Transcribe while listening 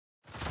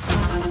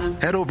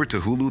Head over to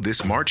Hulu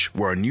this March,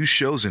 where our new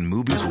shows and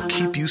movies will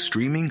keep you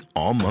streaming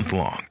all month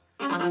long.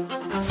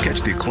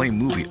 Catch the acclaimed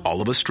movie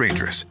All of Us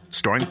Strangers,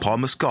 starring Paul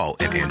Mescal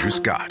and Andrew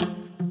Scott.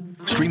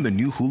 Stream the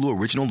new Hulu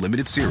original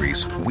limited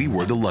series We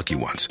Were the Lucky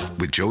Ones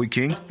with Joey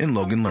King and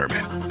Logan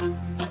Lerman.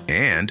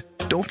 And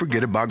don't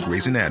forget about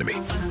Grey's Anatomy.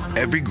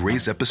 Every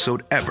Grey's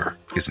episode ever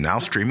is now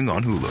streaming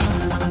on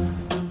Hulu.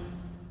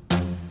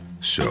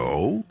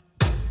 So,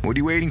 what are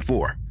you waiting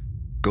for?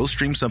 Go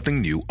stream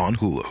something new on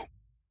Hulu.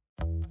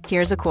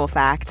 Here's a cool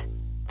fact.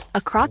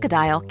 A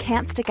crocodile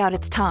can't stick out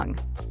its tongue.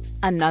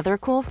 Another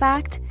cool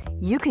fact,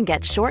 you can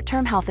get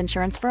short-term health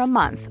insurance for a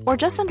month or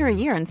just under a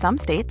year in some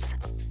states.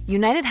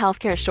 United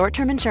Healthcare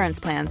short-term insurance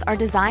plans are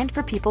designed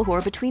for people who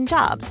are between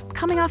jobs,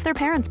 coming off their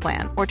parents'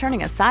 plan, or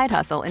turning a side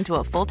hustle into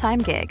a full-time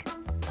gig.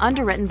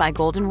 Underwritten by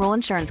Golden Rule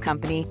Insurance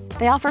Company,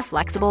 they offer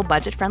flexible,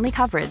 budget-friendly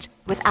coverage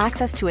with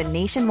access to a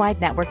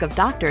nationwide network of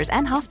doctors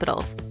and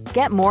hospitals.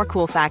 Get more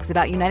cool facts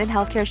about United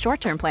Healthcare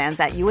short-term plans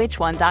at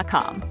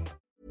uh1.com.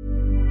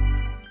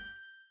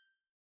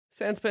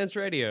 Sanspants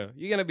Radio.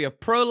 You going to be a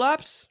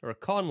prolapse or a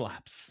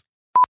conlapse?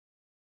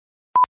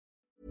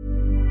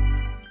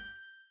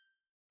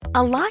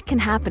 A lot can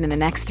happen in the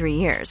next 3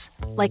 years.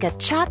 Like a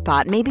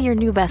chatbot may be your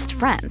new best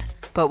friend.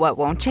 But what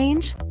won't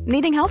change?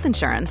 Needing health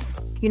insurance.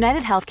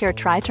 United Healthcare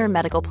Tri-Term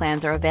Medical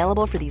Plans are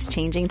available for these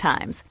changing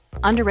times.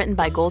 Underwritten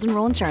by Golden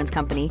Rule Insurance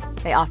Company,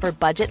 they offer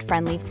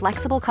budget-friendly,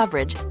 flexible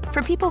coverage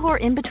for people who are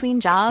in between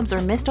jobs or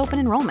missed open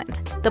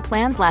enrollment. The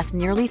plans last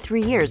nearly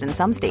 3 years in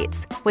some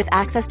states, with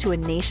access to a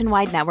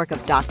nationwide network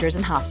of doctors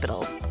and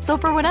hospitals. So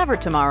for whatever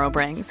tomorrow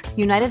brings,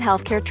 United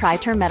Healthcare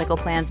Tri-Term Medical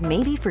Plans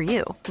may be for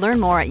you. Learn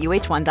more at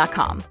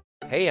uh1.com.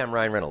 Hey, I'm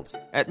Ryan Reynolds.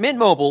 At Mint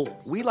Mobile,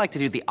 we like to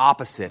do the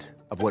opposite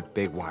of what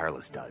Big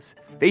Wireless does.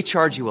 They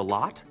charge you a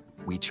lot,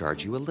 we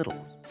charge you a little.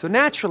 So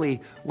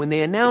naturally, when they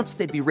announced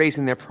they'd be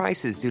raising their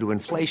prices due to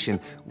inflation,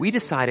 we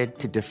decided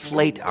to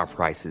deflate our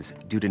prices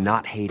due to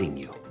not hating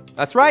you.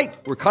 That's right.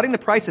 We're cutting the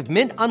price of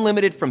Mint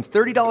Unlimited from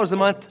 $30 a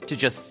month to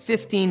just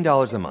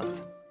 $15 a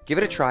month. Give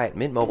it a try at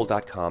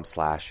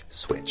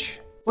mintmobile.com/switch.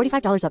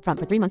 $45 up front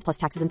for 3 months plus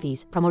taxes and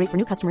fees. Promo rate for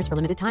new customers for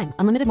limited time.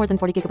 Unlimited more than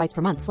 40 gigabytes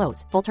per month.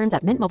 Slows full terms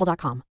at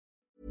mintmobile.com.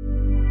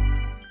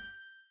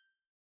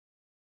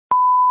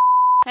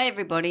 Hey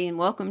everybody, and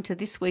welcome to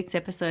this week's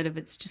episode of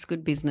It's Just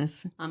Good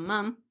Business. I'm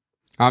Mum,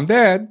 I'm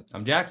Dad.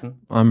 I'm Jackson.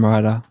 I'm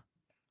Ryder.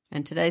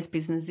 and today's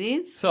business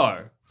is...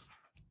 So,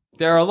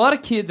 there are a lot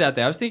of kids out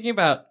there. I was thinking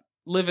about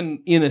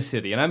living in a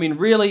city, and I mean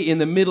really in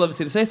the middle of a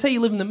city. So say you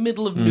live in the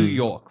middle of New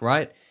York,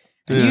 right?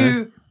 And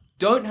you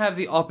don't have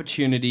the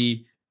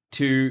opportunity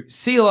to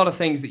see a lot of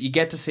things that you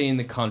get to see in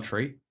the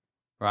country,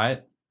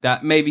 right?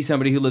 That maybe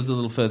somebody who lives a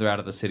little further out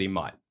of the city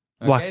might.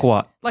 Okay? Like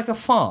what? Like a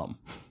farm,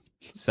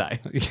 say.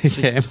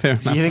 Yeah, fair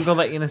enough. Do you think all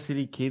the inner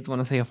city kids want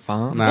to see a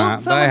farm? Nah, Well,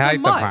 some they of them hate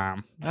the might.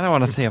 farm. I don't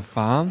want to see a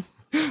farm.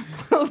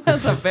 Well,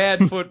 that's a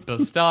bad foot to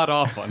start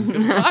off on,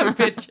 because what I'm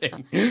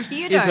pitching is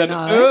don't an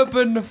know.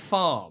 urban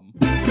farm.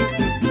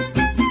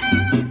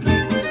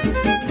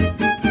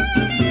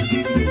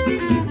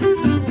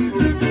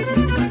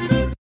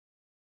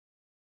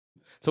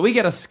 So we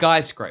get a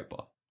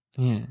skyscraper,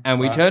 Yeah. and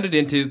we turned it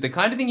into the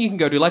kind of thing you can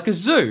go to, like a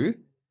zoo,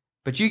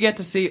 but you get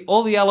to see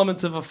all the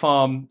elements of a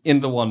farm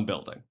in the one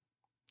building.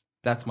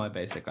 That's my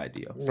basic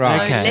idea. Right.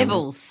 So Okay.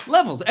 levels.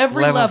 Levels.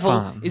 Every Level level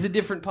farm. is a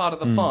different part of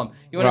the farm.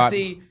 You want Right. to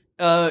see,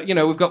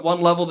 we've got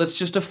one level that's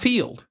just a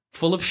field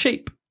full of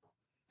sheep.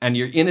 And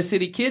your inner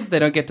city kids, they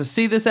don't get to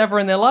see this ever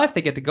in their life.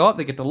 They get to go up,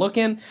 they get to look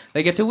in,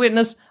 they get to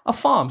witness a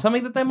farm,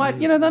 something that they might,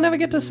 they'll never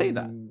get to see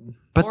that.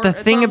 But Or the it's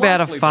thing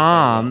about a unlikely that they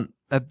farm,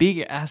 a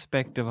big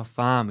aspect of a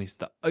farm is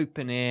the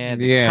open air,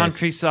 the Yes.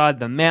 countryside,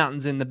 the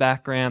mountains in the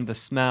background, the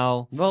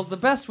smell. Well, the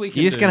best we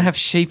can You're just do... going to have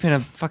sheep in a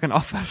fucking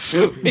office.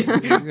 We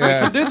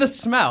can do the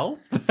smell.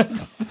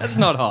 That's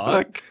not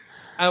hard.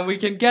 And we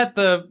can get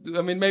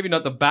maybe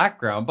not the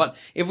background, but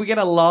if we get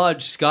a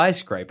large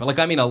skyscraper, we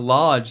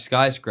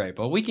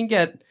can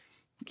get,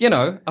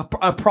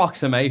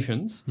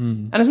 approximations.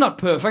 And it's not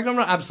perfect. I'm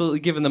not absolutely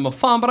giving them a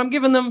farm, but I'm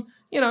giving them,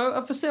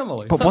 a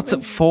facsimile. But what's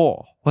it Something-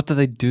 for? What do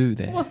they do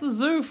there? What's the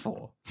zoo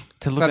for?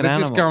 To look So at they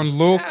animals. just go and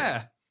look.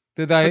 Yeah.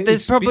 Do they? But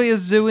there's probably a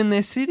zoo in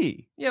their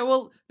city. Yeah,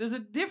 well, there's a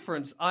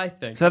difference, I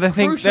think. So they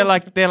think Crucial-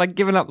 they're like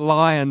giving up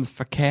lions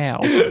for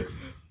cows.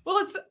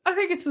 Well, I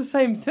think it's the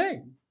same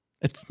thing.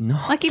 It's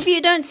not. Like if you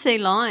don't see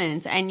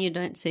lions and you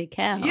don't see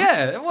cows.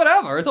 Yeah,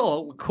 whatever. It's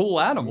all cool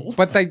animals.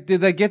 But do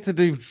they get to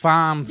do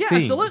farm Yeah,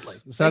 things?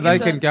 absolutely. So they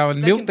get can to- go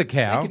and they milk can- the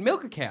cow. They can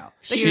milk a cow.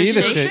 They Shear can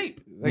the shear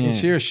sheep. They can Yeah.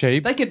 shear a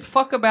sheep. They could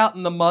fuck about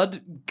in the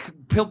mud,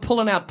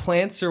 pulling out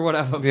plants or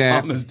whatever Yeah.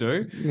 farmers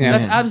do. Yeah.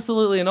 That's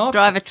absolutely an option.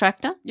 Drive a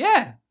tractor.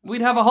 Yeah.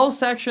 We'd have a whole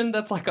section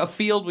that's like a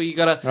field where you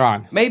gotta...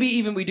 Right. Maybe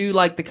even we do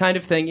like the kind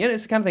of thing...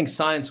 it's the kind of thing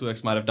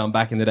ScienceWorks might have done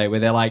back in the day where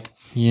they're like,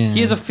 Yeah.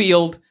 here's a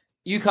field,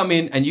 you come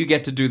in and you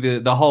get to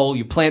do the whole...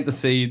 You plant the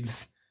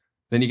seeds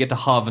then you get to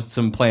harvest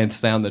some plants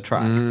down the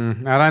track.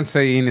 I don't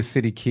see inner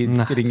city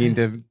kids getting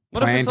into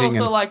What if it's planting.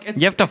 also and- like it's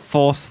You have to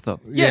force them.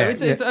 yeah, Yeah,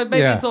 it's maybe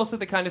yeah. it's also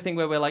the kind of thing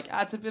where we're like,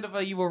 it's a bit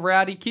of you a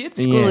rowdy kid.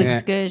 School Yeah.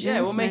 excursions.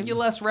 Yeah, we'll make maybe. you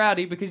less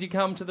rowdy because you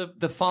come to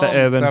the farm. The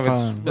urban so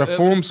farm. it's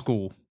reform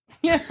school.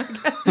 Yeah,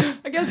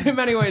 I guess in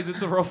many ways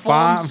it's a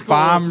reform school,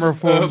 farm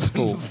reform urban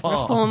school.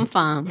 farm. Farm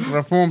farm.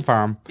 Reform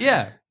farm.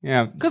 Yeah,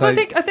 Yeah. because so- I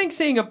think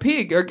seeing a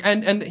pig,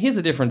 and here's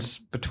the difference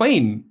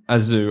between a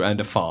zoo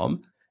and a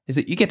farm, is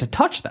that you get to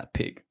touch that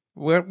pig.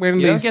 when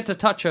You don't these, get to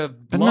touch a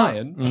But not-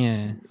 lion.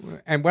 yeah.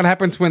 and what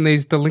happens when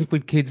these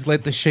delinquent kids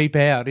let the sheep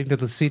out into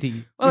the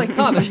city? Well, they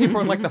can't. The sheep are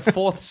on like the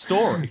 4th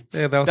story.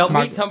 Yeah, They'll smug-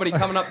 meet somebody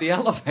coming up the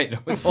elevator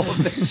with all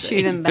of their Shoot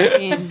sheep. them back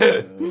in.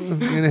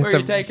 Where are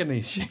you taking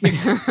these sheep?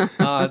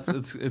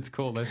 It's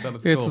cool. They said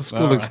it's It's cool. a school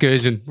All right.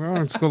 excursion. We're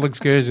on a school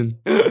excursion.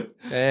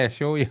 Yeah,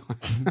 sure you are.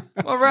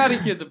 Well, rowdy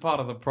kids are part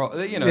of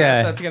the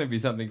Yeah. that's going to be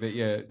something that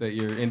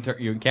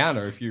you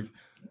encounter if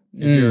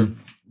you're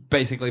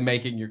basically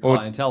making your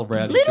clientele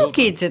rowdy. Little children.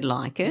 kids would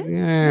like it.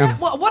 Yeah.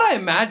 Well, what I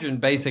imagine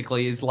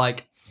basically is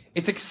like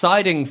it's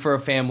exciting for a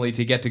family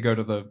to get to go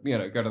to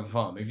the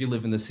farm if you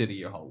live in the city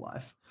your whole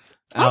life.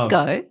 I'd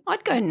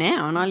go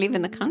now, and I live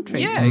in the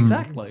country. Yeah,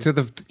 exactly.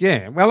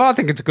 Well, I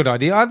think it's a good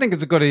idea. I think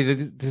it's a good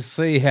idea to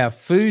see how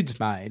food's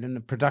made and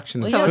the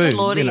production of So a food.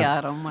 slaughter you know.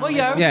 yard on one Well, yeah,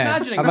 I level. was Yeah.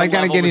 imagining Are real they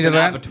gonna level get was into an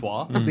that?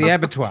 abattoir. The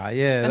abattoir,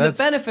 yeah. And the that's,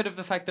 benefit of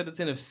the fact that it's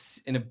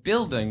in a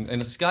building,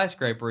 in a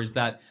skyscraper, is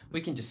that we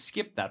can just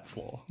skip that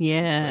floor.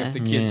 Yeah. If the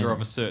kids are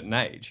of a certain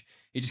age.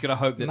 You just got to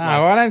hope that No,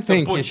 I don't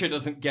think the butcher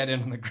doesn't get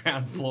in on the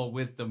ground floor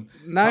with them.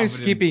 no covered in-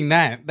 skipping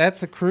that.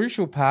 That's a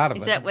crucial part of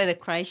Is it. that where the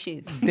creche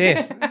is?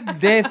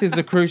 Death is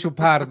a crucial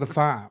part of the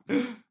farm.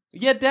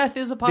 Yeah, death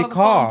is a part of the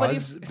farm. But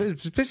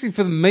Because, especially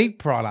for the meat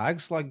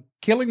products, like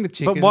killing the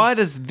chickens. But why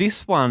does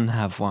this one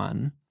have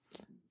one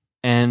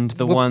and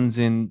the ones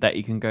that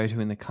you can go to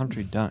in the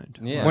country don't?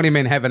 yeah. What do you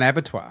mean have an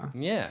abattoir?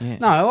 Yeah. Yeah.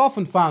 No,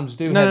 often farms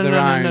do have their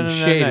own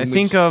shed. in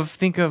Think which-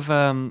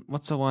 of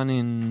what's the one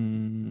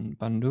in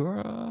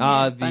Bandura?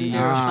 The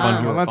Bandura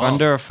Farm. Well, that's-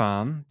 Bandura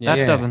Farm. Yeah.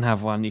 That doesn't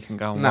have one you can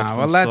go and No, watch well,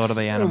 them that's slaughter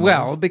the animals.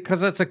 well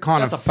because it's a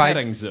kind That's of a fake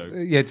petting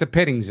zoo. Yeah, it's a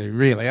petting zoo,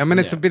 really. I mean,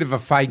 it's Yeah. a bit of a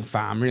fake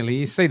farm, really.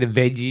 You see the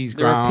veggies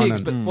There growing. are pigs,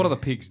 and- but what are the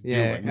pigs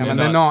yeah, doing? I mean,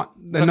 they're not.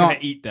 They're not going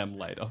to eat them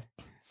later.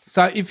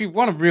 So if you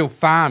want a real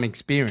farm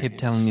experience, Keep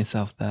telling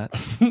yourself that.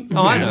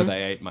 Oh, I know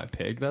they ate my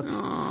pig. That's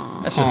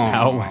just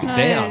how it went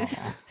down.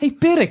 Hey,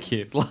 bitter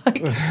kid,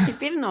 like You've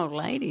been an old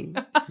lady.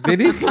 did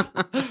he?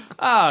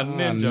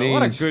 Ninja,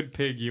 what a Ninja. good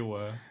pig you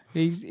were.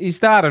 He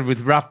started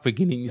with rough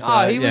beginnings.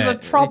 So, He was yeah. a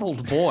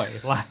troubled boy.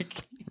 Like,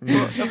 He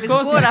was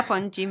brought up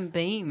on Jim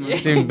Beam.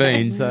 Jim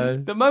Bean.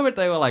 So the moment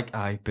they were like,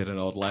 "I bit an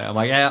old lady," I'm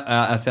like,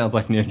 "That sounds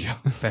like Ninja."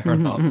 Fair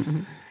enough.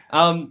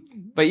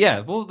 But yeah,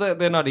 well,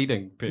 they're not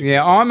eating pigs.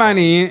 yeah, I'm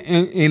only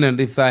in it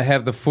if they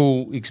have the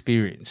full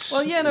experience.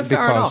 Well, yeah, no,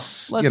 fair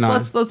Because,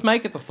 enough. Let's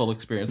make it the full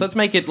experience. Let's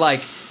make it like,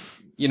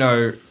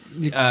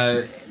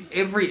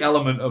 every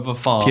element of a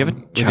farm. Do you have a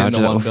within charger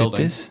the that one will fit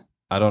building. this?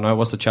 I don't know.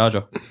 What's the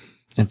charger?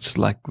 It's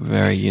like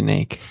very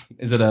unique.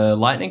 Is it a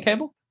lightning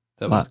cable? Is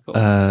that what it's called?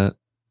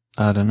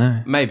 I don't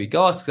know. Maybe.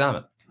 Go ask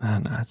Sam.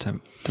 No,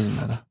 doesn't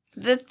matter.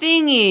 The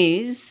thing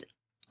is,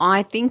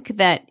 I think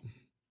that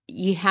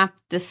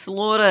the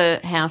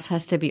slaughterhouse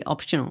has to be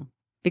optional.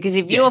 Because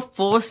if you're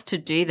forced to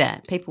do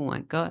that, people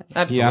won't go.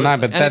 Absolutely. Yeah, I know,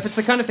 but and if it's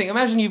the kind of thing,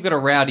 imagine you've got a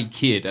rowdy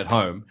kid at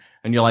home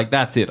and you're like,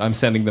 that's it, I'm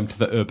sending them to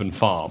the urban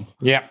farm.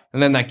 Yeah.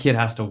 And then that kid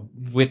has to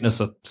witness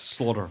a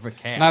slaughter of a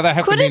cow. No, they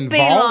have Could to be it be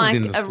involved like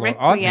in the a slaughter, I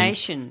think.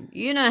 recreation?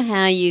 You know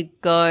how you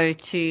go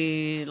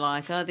to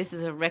this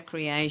is a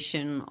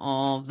recreation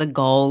of the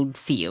gold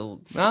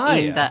fields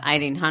in the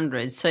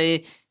 1800s. So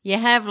you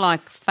have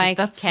like fake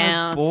That's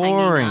cows so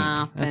boring. hanging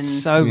up. That's and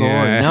so boring.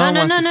 Yeah. No, one no,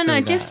 wants to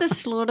see just that. the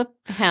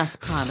slaughterhouse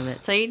part of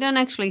it. So you don't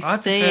actually I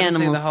see prefer to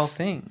animals. see the whole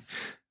thing.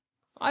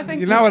 I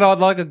think You know what? I'd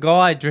like a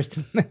guy dressed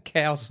in a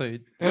cow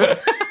suit. this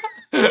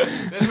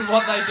is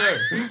what they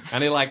do.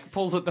 And he like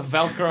pulls at the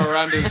Velcro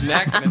around his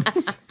neck and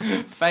it's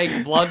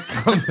fake blood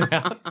comes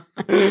out.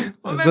 Those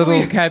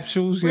little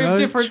capsules, We you know. have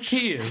different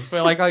tiers.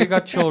 We're like, oh, you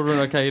got children.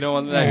 Okay, you don't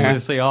want them to actually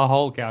see our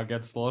whole cow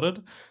get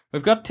slaughtered.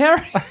 We've got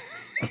Terry.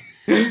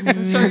 Show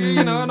you,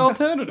 an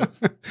alternative.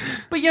 But,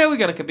 we got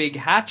like a big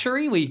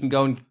hatchery where you can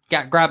go and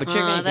grab a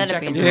chicken. You can that'd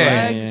check be them nice. for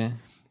Yeah. eggs. Yeah.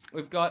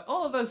 We've got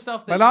all of those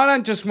stuff. That But I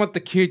don't just want the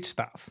cute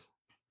stuff.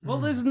 well,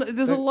 there's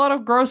a lot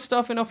of gross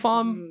stuff in a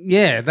farm.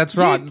 Yeah, that's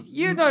right.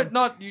 You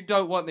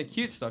don't want the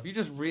cute stuff. You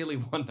just really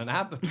want an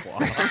abattoir.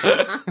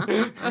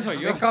 That's what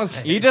you're Because-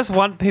 saying. You just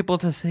want people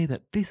to see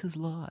that this is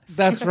life.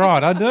 That's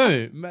right, I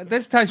do.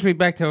 This takes me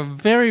back to a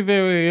very,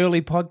 very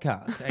early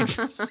podcast,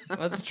 actually.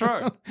 That's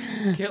true.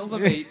 Kill the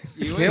meat.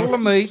 You Kill eat. the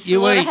meat, you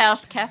eat.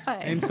 Slaughterhouse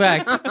Cafe. In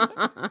fact,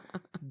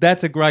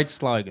 that's a great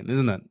slogan,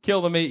 isn't it?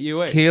 Kill the meat.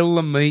 You eat. Kill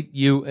the meat,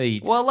 you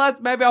eat. Well,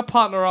 maybe I'll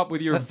partner up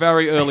with your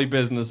very early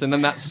business, and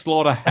then that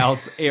slaughterhouse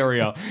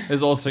area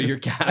is also your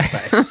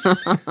cafe,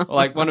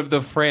 like one of the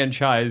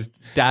franchised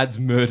Dad's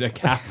Murder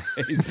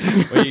cafes,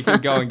 where you can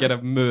go and get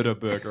a murder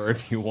burger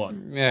if you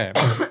want. Yeah.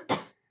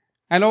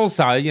 And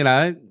also,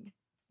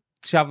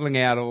 shoveling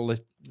out all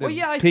the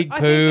I pig think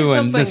poo there's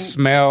and the something-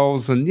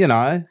 smells and,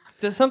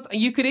 There's something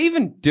you could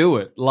even do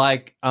it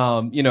like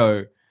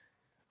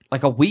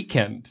like a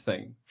weekend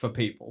thing for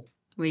people.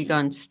 Where you go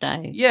and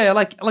stay. Yeah,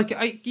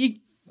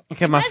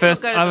 Okay, my might as well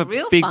first, go to I have the a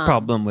real big farm.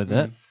 problem with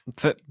it.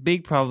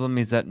 Big problem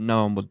is that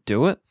no one will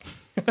do it.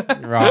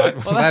 Right.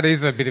 Well, that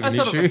is a bit of an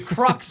that's sort issue. of the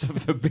crux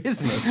of the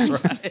business,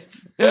 right?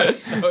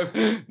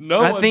 So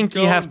no I one's think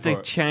you going have to for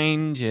it.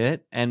 change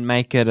it and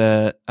make it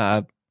a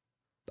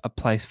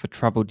place for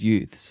troubled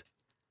youths.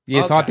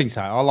 Yes, I Okay. think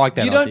so. I like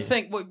that You don't idea.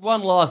 think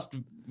one last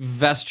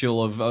vesture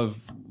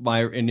of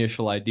my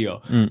initial idea?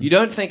 Mm. You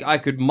don't think I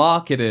could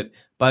market it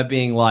by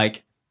being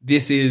like,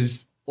 this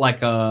is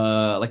like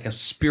a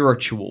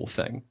spiritual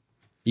thing?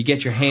 You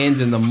get your hands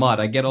in the mud.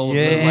 I get all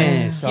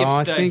Yes, the like, I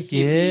hipster, think,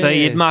 hippie- yeah. So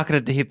you'd market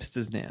it to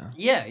hipsters now.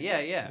 Yeah.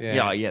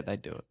 Yeah, they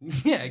do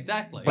it. Yeah,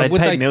 exactly. They'd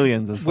would pay they-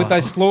 millions as well. Would they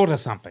slaughter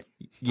something?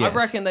 Yes. I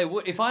reckon they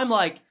would. If I'm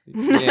like,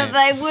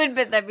 They would,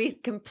 but they'd be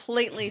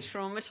completely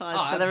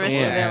traumatized for the rest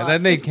of absolutely. their Yeah,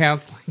 life. they need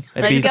counselling.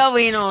 They'd They be go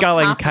in all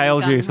sculling tough and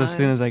kale gung juice ho. as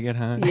soon as they get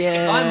home.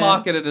 Yeah. I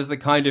market it as the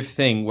kind of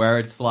thing where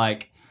it's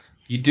like,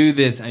 you do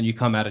this and you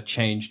come out a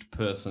changed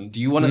person.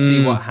 Do you want to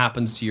see what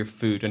happens to your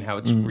food and how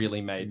it's really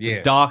made? The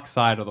Yes. dark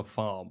side of the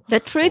farm. The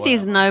truth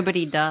is, Whatever.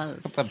 nobody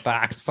does. The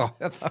dark side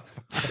of the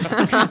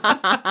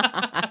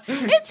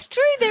It's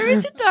true. There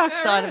is a dark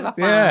side of a farm.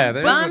 Yeah,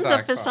 there is a Farms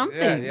dark are for side.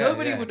 something. Yeah.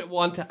 Nobody would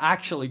want to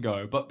actually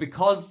go, but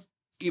because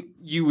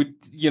you would,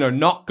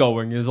 not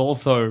going is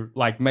also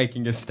like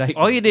making a statement.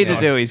 All you need So-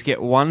 to do is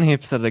get one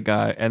hipster to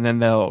go, and then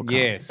they'll all come.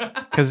 Yes.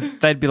 Because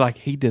they'd be like,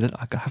 he did it.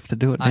 I have to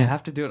do it now. I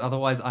have to do it,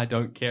 otherwise I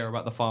don't care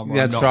about the farm. or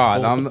That's I'm not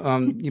right. for it.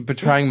 I'm you're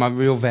betraying my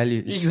real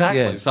values.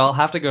 Exactly. Yes. So I'll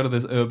have to go to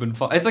this urban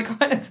farm. It's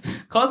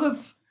because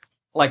it's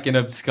like in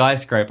a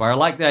skyscraper. I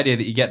like the idea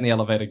that you get in the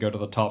elevator, go to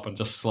the top, and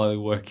just slowly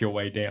work your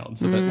way down.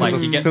 So that like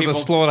you get To the people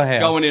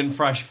slaughterhouse. going in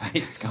fresh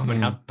faced,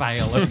 coming out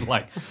pale, and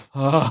like,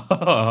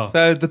 oh.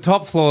 So the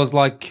top floor is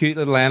like cute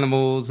little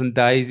animals and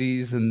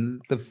daisies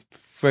and the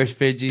fresh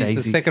veggies.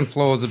 Daisies. The second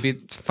floor is a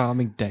bit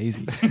Farming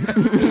daisies.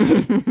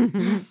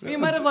 You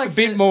might have like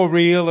more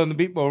real and a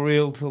bit more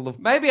real till the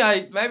Maybe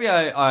I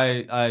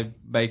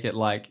make it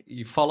like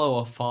you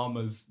follow a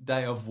farmer's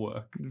day of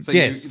work. So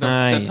Yes. the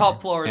Yeah.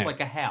 top floor is Yeah. like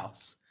a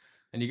house.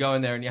 And you go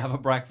in there and you have a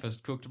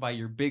breakfast cooked by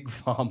your big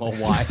farmer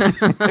wife.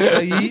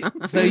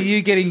 so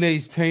you getting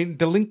these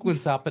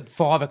delinquents up at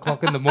 5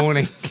 o'clock in the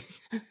morning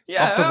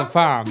Yeah, off to the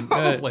farm.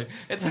 Probably.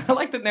 I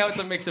like that now it's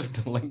a mix of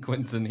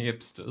delinquents and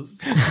hipsters.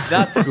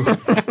 That's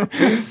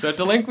good. So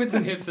delinquents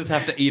and hipsters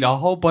have to eat a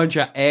whole bunch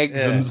of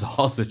eggs and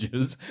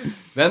sausages.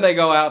 Then they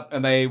go out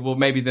and they will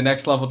maybe the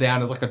next level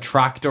down is like a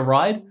tractor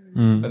ride.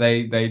 Where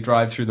they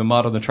drive through the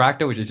mud on the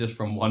tractor, which is just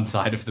from one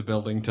side of the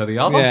building to the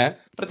other. Yeah.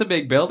 But it's a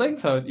big building,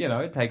 so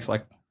it takes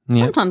like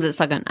Sometimes it's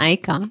like an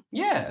acre.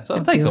 so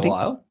it takes building. a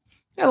while.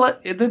 Yeah,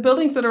 like the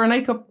buildings that are an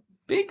acre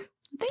big.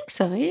 I think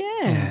so,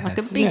 yeah. Like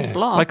a big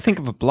block. Like, think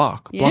of a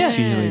block. A block's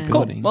Yeah. usually a Cool.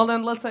 building. Well,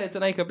 then let's say it's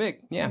an acre big.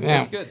 Yeah,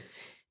 that's good.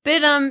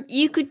 But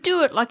you could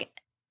do it like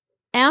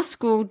our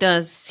school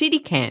does city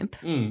camp,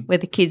 where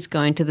the kids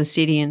go into the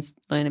city and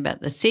learn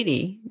about the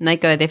city, and they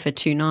go there for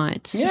 2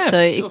 nights. Yeah, so do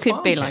a it could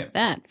farm be camp. like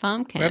that,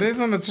 farm camp. But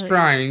isn't it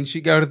strange?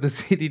 You go to the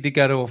city to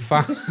go to a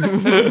farm.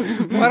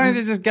 Why don't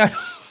you just go?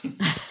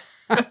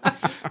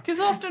 Because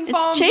often It's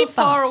farms cheaper. are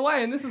far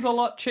away, and this is a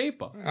lot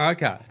cheaper.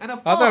 Okay. And a I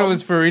thought it farm-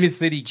 was for inner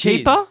city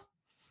Cheaper? kids.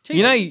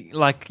 You know,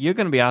 like, you're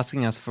going to be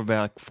asking us for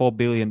about $4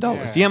 billion. Do you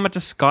know how much a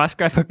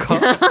skyscraper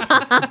costs?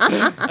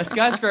 A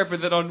skyscraper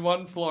that on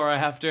one floor I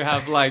have to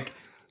have like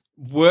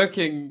a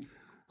working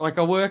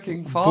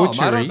farm. I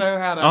Butchery. don't know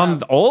how to On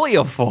have, all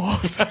your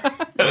floors.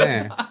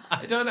 Yeah.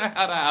 I don't know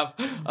how to have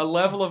a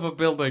level of a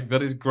building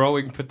that is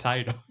growing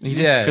potatoes. You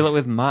Yeah. just fill it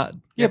with mud.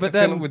 Yeah, But but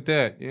then with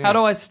dirt. Yeah. how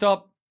do I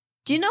stop?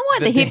 Do you know why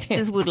The the dam.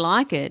 hipsters would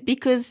like it?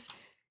 Because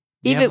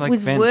You if have, it like,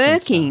 was vents and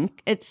working,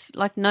 it's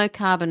like no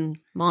carbon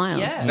miles.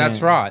 Yeah.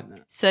 That's right.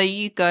 So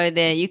you go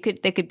there,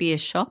 there could be a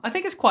shop. I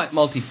think it's quite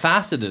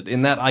multifaceted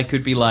in that I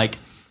could be like,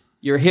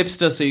 you're a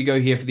hipster, so you go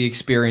here for the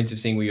experience of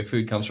seeing where your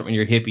food comes from, and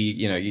you're a hippie,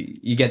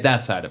 you get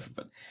that side of it.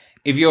 But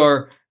if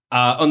you're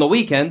on the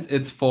weekends,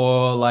 it's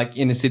for like not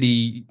inner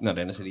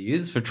city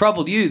youths, for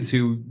troubled youths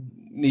who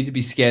need to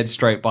be scared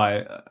straight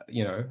by,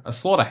 a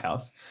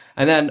slaughterhouse.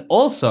 And then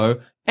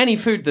also any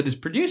food that is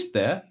produced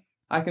there,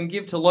 I can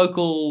give to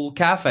local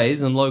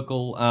cafes and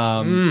local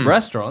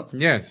restaurants.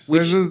 Yes.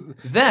 Which This is-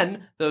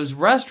 then those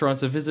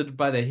restaurants are visited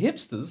by the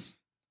hipsters.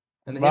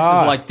 And the hipsters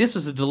Right. are like, this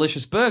was a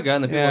delicious burger.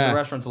 And the people at Yeah. the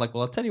restaurants are like,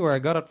 well, I'll tell you where I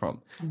got it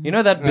from. You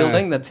know that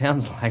building that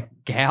sounds like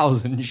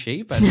cows and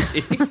sheep and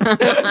pigs?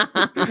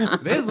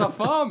 There's a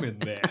farm in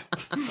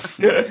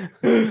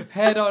there.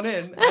 Head on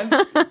in. And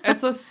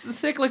it's a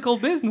cyclical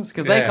business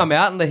because they Yeah. come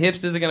out and the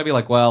hipsters are going to be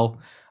like, well,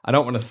 I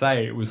don't want to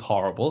say it was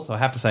horrible. So I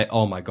have to say,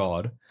 oh my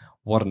God,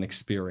 what an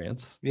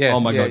experience. Yes, oh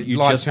my yeah, God, you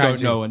just don't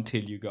life-changing. know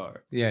until you go.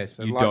 Yes,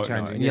 You life don't know.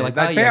 changing. And you're like,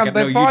 they oh, yeah, found,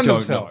 no, they you find don't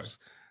themselves.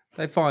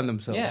 They find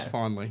themselves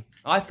finally.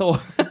 I thought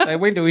They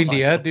went to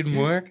India, it didn't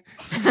work.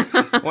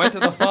 went to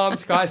the farm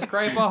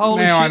skyscraper.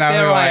 Holy Now I shit, know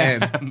there who I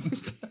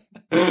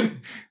I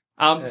am.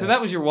 So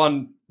that was your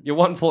one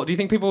thought. Do you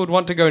think people would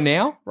want to go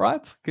now?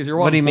 Right? Because you're.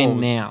 What do you mean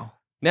now?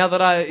 Now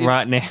that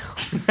Right now?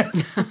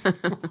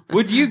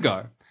 Would you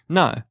go?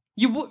 No.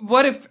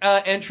 What if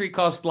entry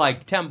cost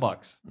like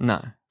 $10?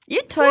 No.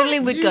 You totally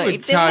would You go. would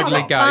If there was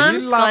totally a go. fun You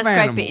love skyscraper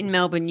animals. in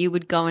Melbourne, you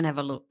would go and have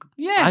a look.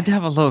 Yeah. I'd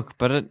have a look,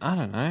 but I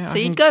don't know. So I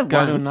you'd can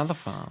go to once. another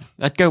farm.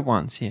 I'd go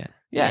once, yeah.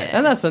 Yeah,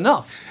 and that's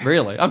enough,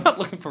 really. I'm not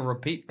looking for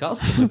repeat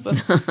customers.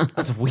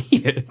 That's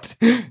weird.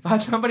 I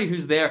have somebody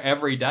who's there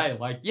every day,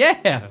 like,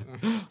 yeah,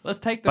 let's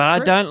take the But I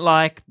trip. don't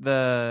like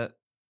the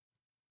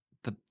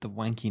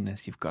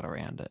wankiness you've got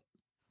around it.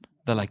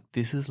 They're like,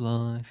 this is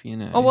life, you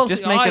know. Oh, well,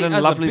 just see, make it a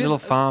as lovely bus- little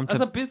farm. As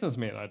to a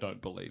businessman, I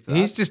don't believe that.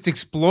 He's just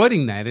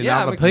exploiting that in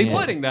I'm other people.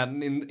 exploiting that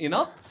in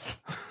others.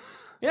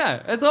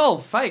 Yeah, it's all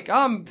fake.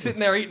 I'm sitting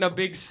there eating a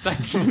big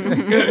steak.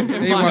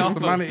 in He my wants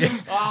the office. money.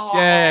 Oh,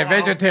 Yeah,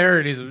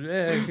 vegetarianism.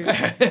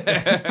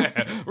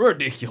 Yeah.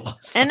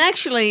 Ridiculous. And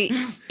actually,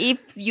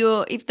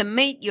 if the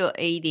meat you're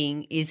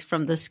eating is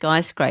from the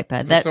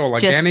skyscraper, that's all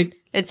just organic.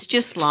 it's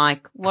just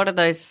like what are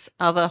those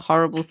other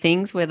horrible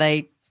things where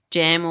they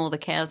jam all the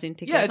cows in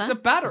together? yeah, it's a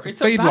battery. It's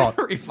a feedlot.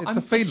 battery It's farm.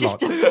 a feedlot. It's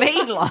just a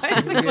feedlot.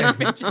 Basically,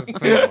 Yeah, it's a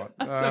feedlot. It's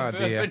Oh, a dear.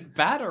 suburban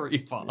battery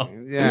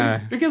farm.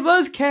 Yeah. Because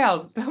those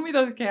cows, tell me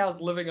those cows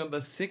living on the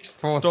 6th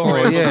Fourth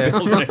story floor, of yeah. a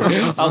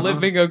building are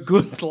living a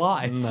good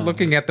life.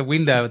 Looking at the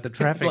window at the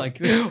traffic. Like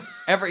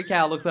every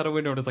cow looks out a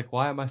window and is like,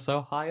 why am I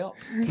so high up?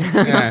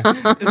 Yeah.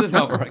 This is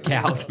not where a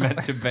cow's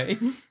meant to be.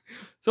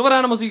 So what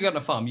animals do you got in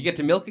a farm? You get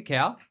to milk a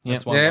cow.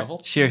 That's one Yeah.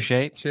 level. Shear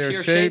shape. Share a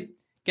Shear sheep.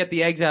 Get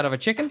the eggs out of a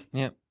chicken.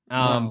 Yep.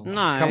 No.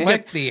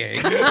 Collect the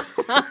eggs.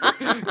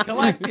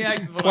 Collect the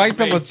eggs. what I Wait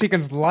till the mean.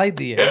 chicken's laid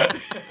the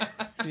egg.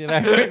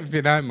 If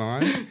you don't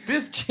mind.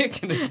 This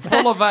chicken is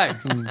full of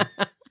eggs.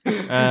 You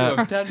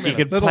have 10 You minutes.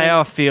 could plow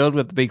a field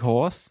with the big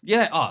horse,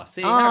 Yeah. Oh,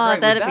 see. how Oh, great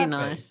would that'd that be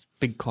nice.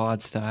 big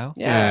Clydesdale.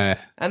 Yeah. Yeah.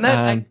 And then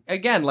Um,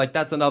 again, like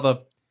that's another.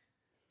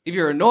 If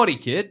you're a naughty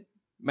kid,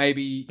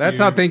 maybe That's,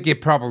 you, I think, your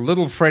problem.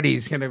 Little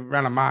Freddy's going to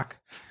run amok.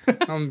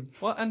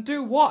 Well, and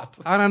do what?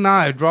 I don't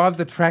know. Drive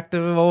the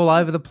tractor all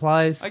over the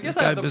place. I guess just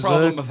I go have the berserk.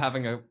 problem of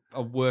having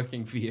a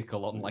working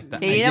vehicle on like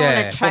that. Yeah, you don't want Yeah.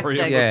 a tractor. Story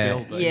of a Yeah.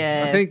 building.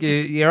 Yeah. I think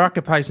your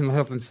occupational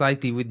health and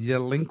safety with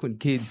delinquent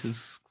kids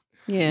is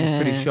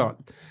pretty shot.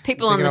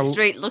 People on the Thinking of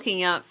street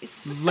looking up.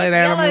 It's a late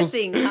yellow animals.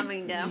 thing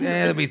coming down.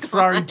 Yeah, they'll from be the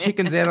throwing sky.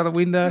 chickens out of the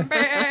window.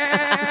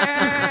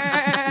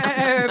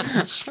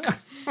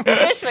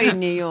 Especially in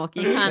New York,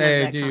 you can't Yeah,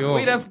 have that New kind York.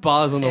 We'd have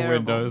bars on the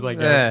Terrible. windows, I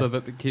guess, Yeah. so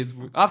that the kids,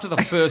 after the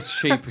first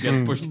sheep gets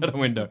pushed out a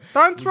window.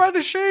 Don't throw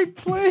the sheep,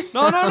 please.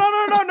 No,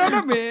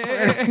 me.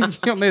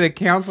 You'll need a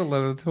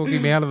counsellor to talk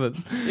him out of it.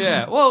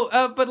 Yeah, well,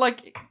 but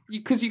like,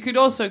 because you could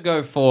also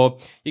go for,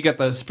 you get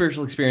the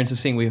spiritual experience of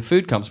seeing where your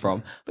food comes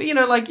from. But, you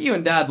know, like you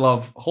and Dad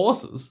love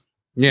horses.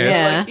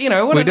 Yeah. Like, you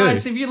know, what We a do.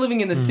 nice, if you're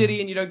living in the city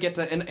and you don't get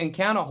to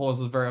encounter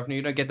horses very often,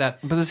 you don't get that.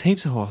 But there's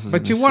heaps of horses.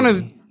 But in you the want to.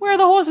 city. Where are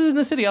the horses in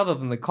the city other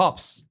than the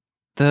cops?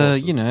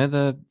 horses.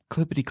 The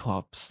clippity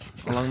clops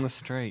along the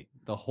street.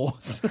 The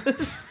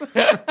horses.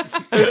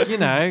 You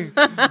know.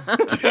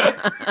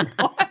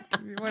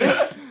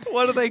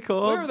 What are they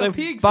called? Where are the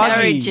pigs? buggies.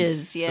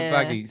 Carriages, yeah. The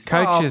buggies.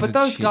 Coaches Oh, but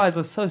those and shit. guys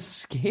are so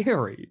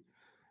scary.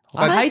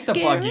 Are I they hate the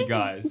buggy scary?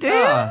 guys. Do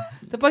you?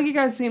 The buggy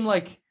guys seem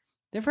like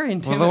they're very Well,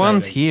 intimidating. the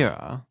ones here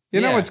are. You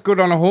know Yeah. what's good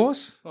on a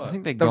horse? What? I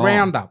think they're The gone.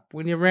 roundup.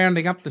 When you're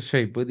rounding up the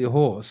sheep with your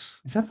horse.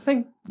 Is that the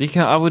thing? You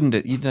can't. I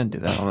wouldn't. You don't do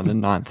that on the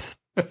 9th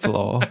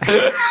floor.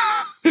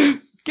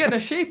 Getting a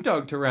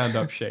sheepdog to round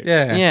up sheep.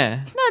 Yeah.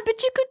 Yeah. No,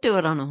 but you could do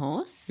it on a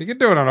horse. You could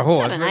do it on a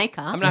horse. Got an but- acre.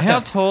 I'm gonna have How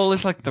to have, tall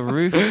is like the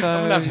roof though? I'm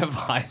gonna have to have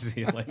high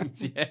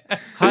ceilings. Yeah.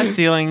 High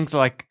ceilings,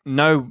 like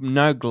no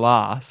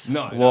glass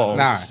No, no, walls.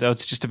 no. So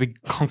it's just a big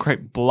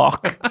concrete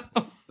block.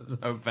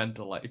 No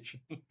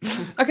ventilation.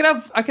 I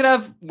could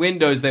have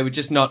windows. They were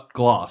just not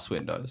glass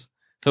windows.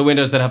 So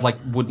windows that have like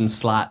wooden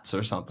slats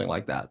or something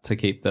like that to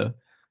keep get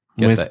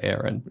Where's- the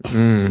air in.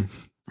 Mm.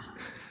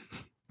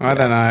 I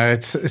don't know.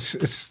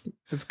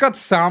 It's got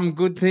some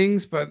good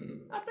things, but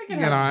I think you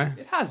know,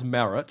 it has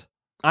merit.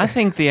 I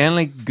think the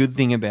only good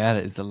thing about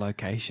it is the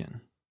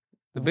location.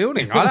 the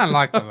building. I don't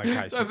like the So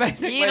location.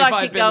 basically, You if like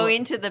I'd to been go like-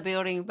 into the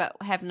building but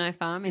have no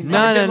farm in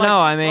No, there? no, Like, no.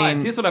 I right,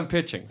 mean, here's what I'm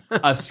pitching: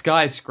 a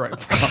skyscraper.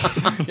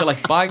 You're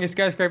like buying a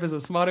skyscraper is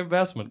a smart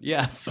investment.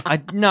 Yes, I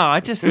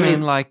just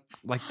mean like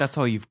that's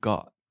all you've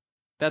got.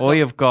 that's All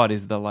you've got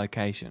is the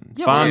location.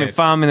 Yeah, farm, well, yes.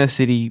 farm in the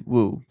city.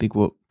 Woo, big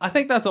whoop. I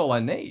think that's all I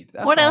need.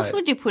 That's What why- else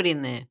would you put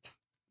in there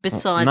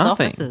besides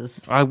Nothing.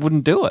 offices? I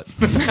wouldn't do it.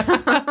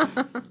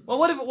 Well,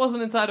 what if it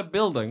wasn't inside a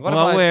building? What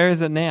Well, if where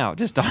is it now?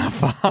 Just on a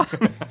farm.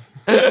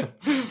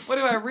 what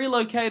if I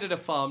relocated a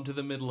farm to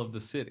the middle of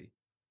the city?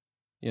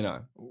 You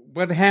know,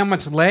 But how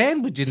much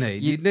land would you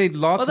need? You'd need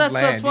lots Well, of that's-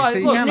 land. that's why- you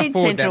see, look, you can't you need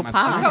afford Central that much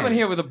Park. I'm land. coming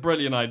here with a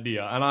brilliant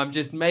idea, and I'm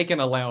just making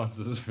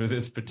allowances for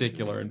this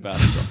particular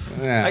investor.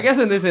 Yeah. I guess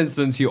in this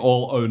instance, you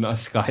all own a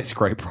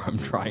skyscraper I'm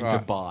trying to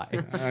Right. buy.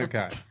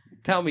 Okay.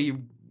 Tell me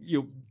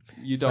you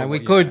don't. So we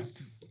want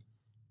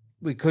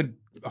your- could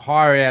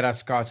hire out a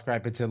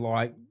skyscraper to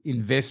like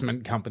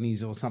investment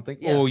companies or something,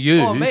 Yeah. or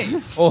you, Or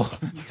me. or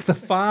the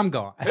farm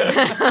guy.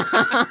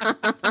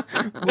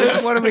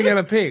 what are we going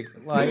to pick?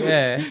 Like,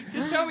 yeah.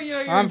 Just tell me, your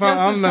I'm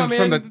investors come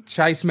from in. the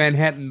Chase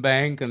Manhattan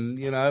Bank and,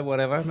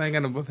 whatever. They're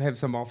going to have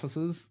some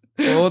offices.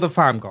 Or the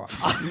farm guy.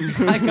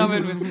 I come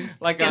in with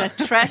like Gonna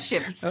trash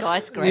your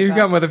skyscraper. You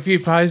come with a few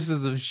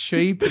posters of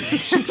sheep.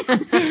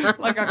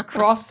 like a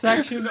cross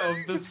section of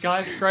the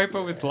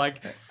skyscraper with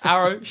like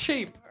arrow,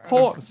 sheep,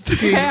 horse,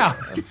 cow.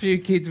 A few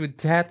kids with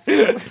tats.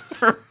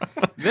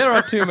 There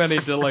are too many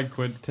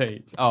delinquent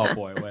teens. Oh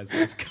boy, where's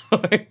this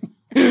going?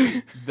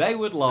 They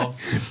would love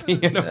to be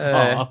in a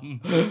farm,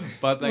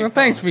 but they Well,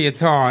 thanks can't. for your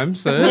time,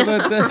 sir.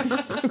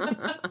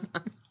 But,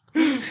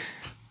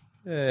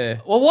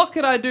 Well, what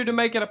could I do to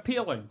make it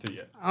appealing to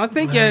you? I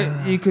think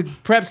you could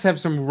perhaps have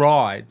some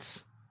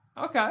rides.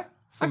 Okay,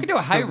 I could do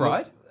a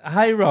hayride A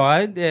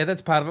hayride, yeah,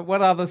 that's part of it.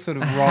 What other sort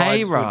of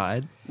rides?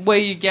 Hayride. where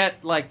you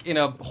get like in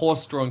a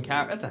horse-drawn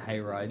carriage. That's a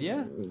hayride,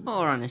 yeah.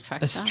 Or on a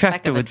tractor. It's tractor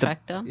back of a with the-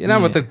 tractor. You know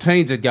what the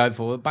teens would go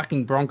for? A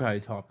bucking bronco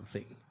type of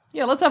thing.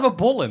 Yeah, let's have a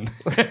bull in.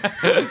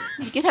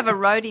 You could have a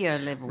rodeo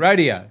level.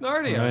 Rodeo.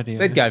 rodeo.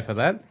 They'd go for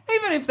that.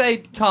 Even if they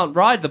can't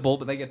ride the bull,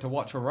 but they get to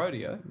watch a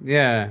rodeo,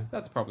 Yeah.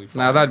 that's probably No,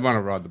 fine. they'd want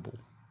to ride the bull.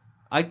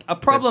 A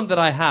problem that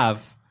I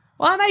have.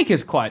 Well, an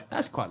acre's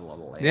that's quite a lot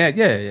of land.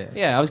 Yeah.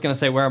 Yeah, I was going to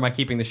say, where am I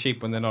keeping the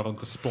sheep when they're not on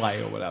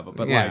display or whatever?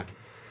 But Yeah.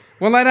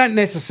 Well, they don't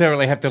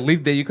necessarily have to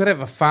live there. You could have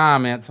a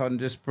farm outside and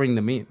just bring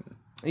them in.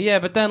 yeah,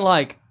 but then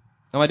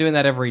am I doing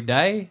that every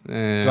day?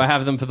 Yeah. Do I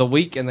have them for the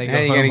week and they How go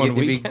are you home going on to get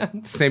the big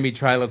weekends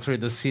semi-trailer through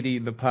the city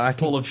in the park?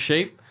 full of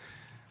sheep?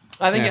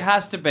 I think Yeah. it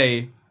has to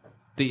be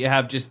that you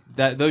have just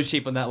those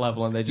sheep on that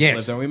level and they just Yes.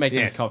 live there. We make them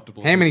Yes. as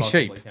comfortable How as we many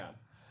possibly sheep? can.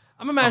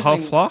 I'm A imagining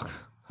whole flock?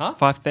 Huh?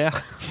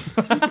 5,000.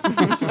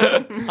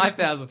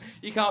 5,000.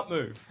 You can't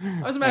move.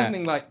 I was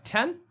imagining like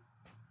 10.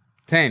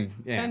 10,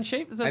 yeah. 10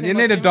 sheep? Does that And seem you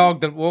like need a too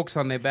dog that walks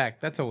on their back.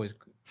 That's always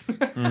good.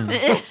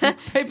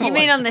 People You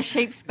mean like on the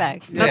sheep's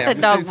back, Yeah, not the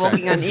the dog sheep's back.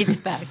 walking on its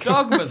back.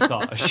 dog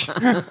massage.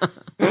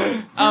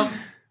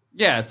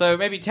 Yeah, so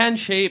maybe 10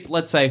 sheep,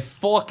 let's say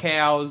 4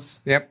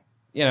 cows, Yep.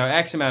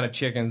 X amount of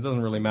chickens,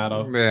 doesn't really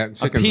matter. Yeah, a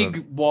chickens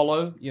pig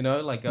wallow,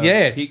 like a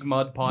Yes. pig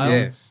mud pile.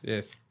 Yes.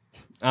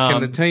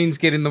 Can the teens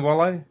get in the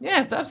wallow?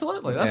 Yeah,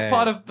 absolutely. That's Yeah.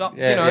 part of,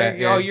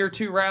 Yeah. you're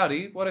too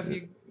rowdy. What if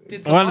you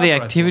did some One of the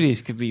arm wrestling?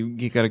 activities could be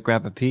you got to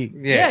grab a pig.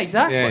 Yes. Yeah,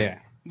 exactly. Yeah.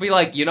 Be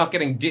like, you're not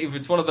getting, if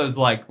it's one of those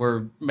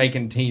we're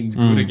making teens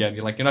good again,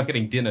 you're like, you're not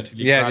getting dinner till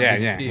you grab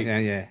this pig.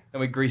 Yeah. And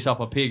we grease up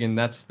a pig and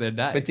that's their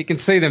day. But you can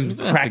see them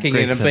cracking it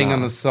grease and it being up.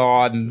 on the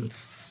side and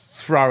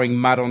throwing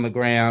mud on the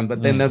ground,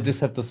 but then they'll just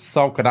have to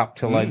sulk it up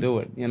till they do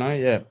it,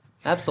 Yeah.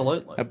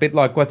 Absolutely. A bit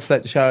like, what's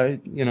that show,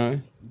 I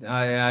know the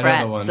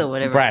Brats one. or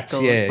whatever Brats, it's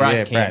called. yeah, Brat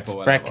yeah, camp Brats.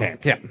 or Brat whatever.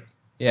 camp, yeah.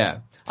 Yeah.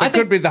 So it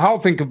could be, the whole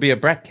thing could be a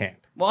brat camp.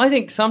 Well, I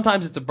think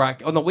sometimes it's a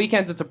brat. On the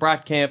weekends, it's a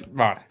brat camp.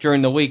 Right.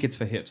 During the week, it's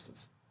for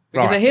hipsters.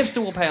 Because Right. a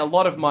hipster will pay a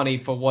lot of money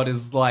for what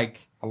is like.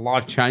 A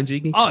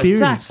life-changing Oh,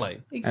 experience.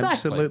 exactly.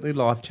 Absolutely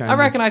life-changing. I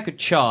reckon I could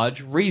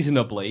charge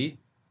reasonably.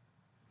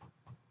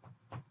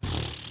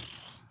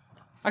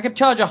 I could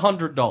charge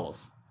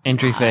 $100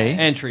 Entry fee.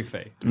 entry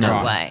fee. No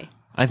Right. way.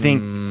 I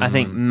think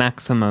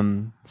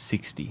maximum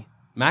 60.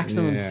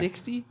 Maximum Yeah.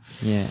 60.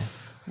 Yeah.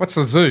 What's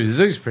the zoo? The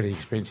zoo's pretty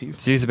expensive.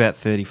 Zoo's about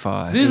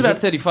 35. Zoo's about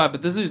 35,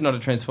 but the zoo's not a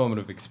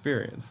transformative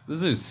experience. The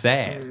zoo's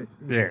sad.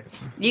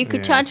 Yes. You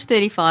could charge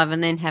 35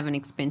 and then have an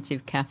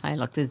expensive cafe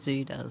like the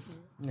zoo does.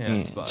 Yeah,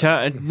 I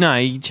suppose. No,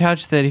 you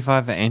charge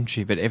 35 for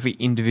entry, but every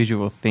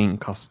individual thing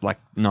costs like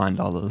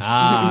 $9.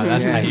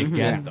 That's how you Yes. get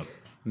Yeah. them.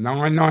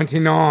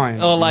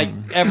 $9.99. Or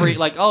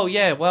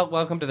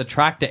welcome to the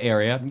tractor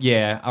area.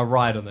 Yeah, a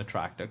ride on the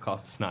tractor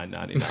costs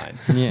 $9.99.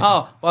 Yeah.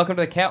 Oh, welcome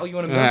to the cow. You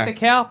want to milk Yeah. the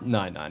cow?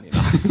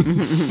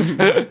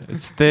 $9.99.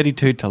 It's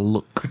 32 to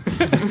look.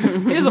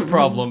 Here's a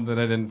problem that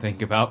I didn't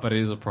think about, but it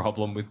is a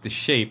problem with the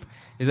sheep.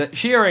 Is that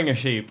shearing a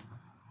sheep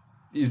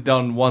is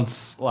done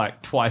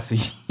twice a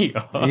year.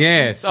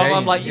 Yes, So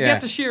I'm like, you yeah.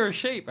 get to shear a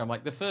sheep. I'm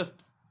like, the first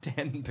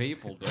 10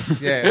 people do.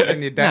 Yeah,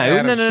 and you're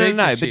out No, of sheep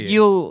no. to But shear.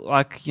 you'll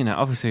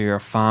obviously you're a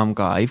farm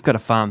guy. You've got a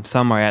farm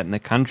somewhere out in the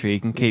country. You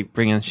can keep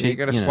bringing sheep. You've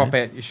got to swap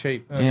out your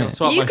sheep. Yeah.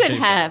 Swap You my could sheep.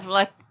 have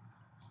like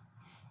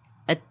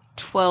a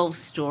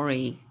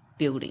 12-story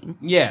building.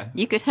 Yeah.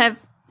 You could have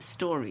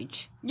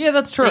storage. Yeah,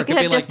 that's true. You It could could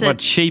be have like, just a-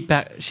 What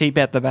sheep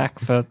out the back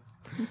for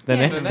the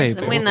next the next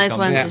people? When those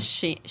ones Yeah. are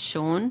sheared,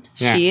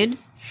 Yeah.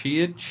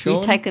 sheared, Sean?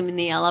 you take them in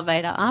the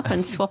elevator up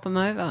and swap them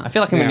over. I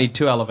feel like I'm going Yeah. to need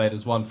 2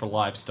 elevators, one for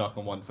livestock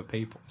and one for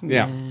people.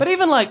 Yeah. But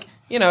even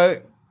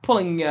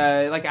pulling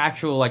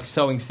actual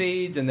sowing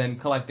seeds and then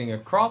collecting a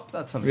crop,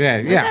 that's something. Yeah,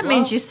 yeah. That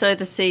means you sow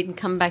the seed and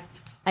come back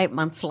 8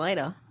 months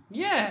later.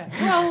 Yeah.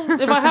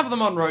 Well, if I have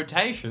them on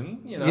rotation,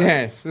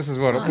 Yes, this is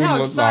what it would No,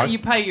 look it's not. like. You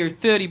pay your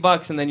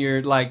 $30 and then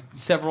you're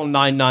several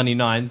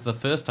 $9.99s the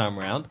first time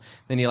round.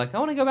 Then you're like, I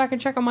want to go back and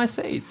check on my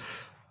seeds.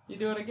 You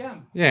do it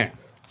again. Yeah.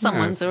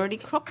 Someone's already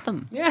cropped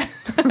them. Yeah.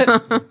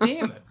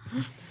 Damn it.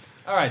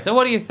 All right. So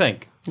what do you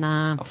think?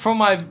 Nah. From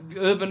my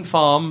urban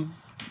farm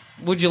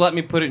would you let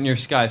me put it in your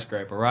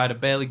skyscraper, right? It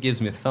barely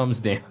gives me a thumbs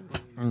down.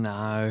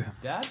 No.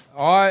 Dad?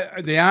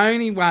 The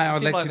only way I'd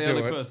seem let like you the do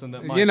only it, person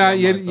that might you be know,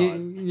 on my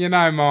side. you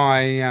know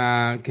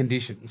my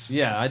conditions.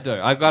 Yeah, I do.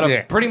 I've got to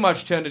Yeah. pretty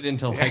much turn it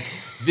into like,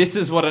 this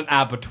is what an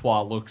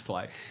abattoir looks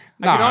like.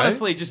 I No. can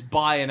honestly just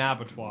buy an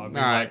abattoir. And be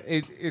No, like,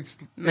 it's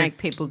Make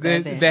people go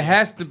there. There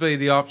has to be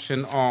the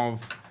option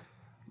of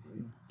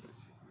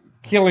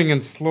killing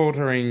and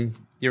slaughtering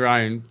your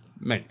own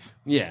meat.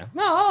 yeah.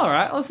 No, all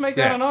right. Let's make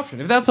that Yeah. an option.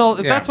 If that's all,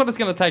 if Yeah. that's what it's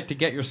going to take to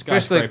get your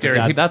Especially if skyscraper,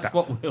 you're a Dad, that's hipster.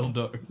 what we'll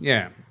do.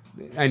 Yeah,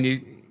 and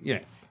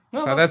yes.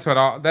 Well, So that's what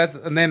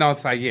and then I'll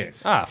say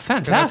yes. Ah, 'Cause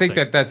fantastic. I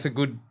think that's a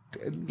good,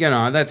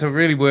 that's a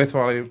really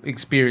worthwhile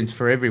experience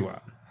for everyone.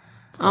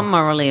 I'm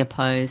morally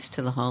opposed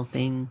to the whole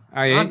thing.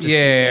 Oh, yeah, I'm just- I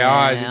Yeah,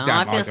 don't I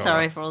like feel all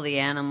sorry that. for all the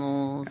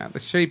animals. The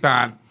sheep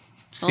aren't All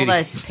city.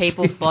 those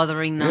people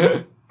bothering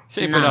them.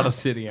 Sheep No. are not a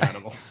city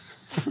animal.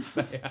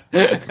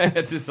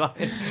 They're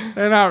designed.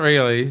 They're not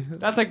really.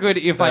 That's a good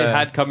if I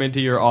had come into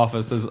your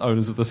office as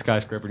owners of the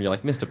skyscraper and you're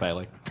like, Mr.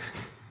 Bailey,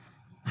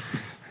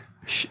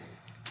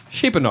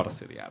 sheep are not a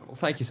city animal.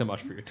 Thank you so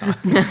much for your time.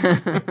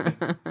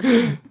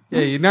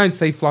 Yeah, you don't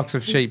see flocks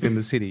of sheep in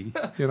the city.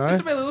 You know.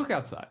 Mr. Bailey, look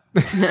outside.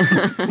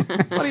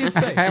 What do you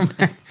see?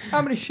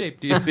 How many sheep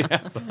do you see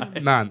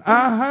outside? None.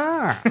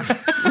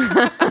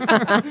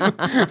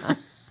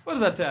 What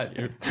does that tell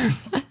you?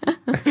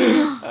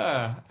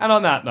 And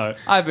on that note,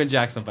 I've been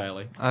Jackson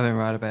Bailey. I've been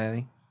Ryder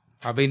Bailey.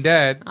 I've been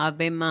Dad. I've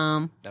been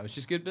Mum. That was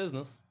just good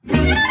business.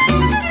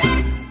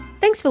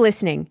 Thanks for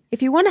listening.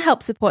 If you want to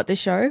help support the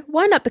show,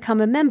 why not become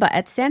a member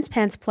at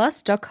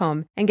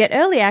sanspantsplus.com and get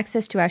early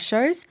access to our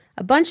shows,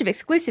 a bunch of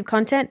exclusive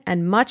content,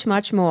 and much,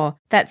 much more.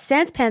 That's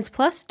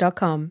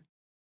sanspantsplus.com.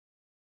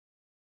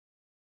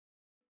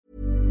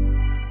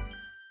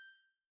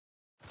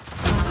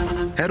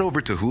 Head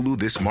over to Hulu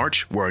this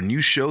March, where our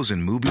new shows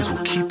and movies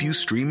will keep you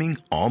streaming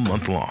all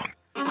month long.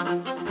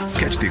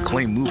 Catch the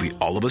acclaimed movie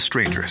All of Us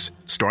Strangers,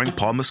 starring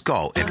Paul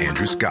Mescal and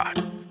Andrew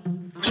Scott.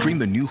 Stream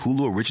the new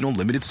Hulu original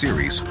limited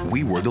series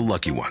We Were the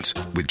Lucky Ones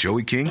with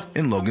Joey King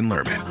and Logan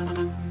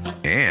Lerman.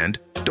 And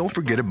don't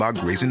forget about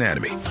Grey's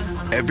Anatomy.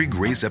 Every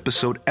Grey's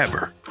episode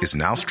ever is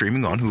now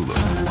streaming on Hulu.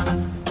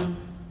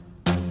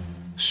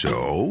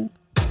 So,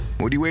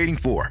 what are you waiting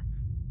for?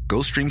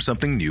 Go stream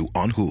something new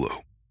on Hulu.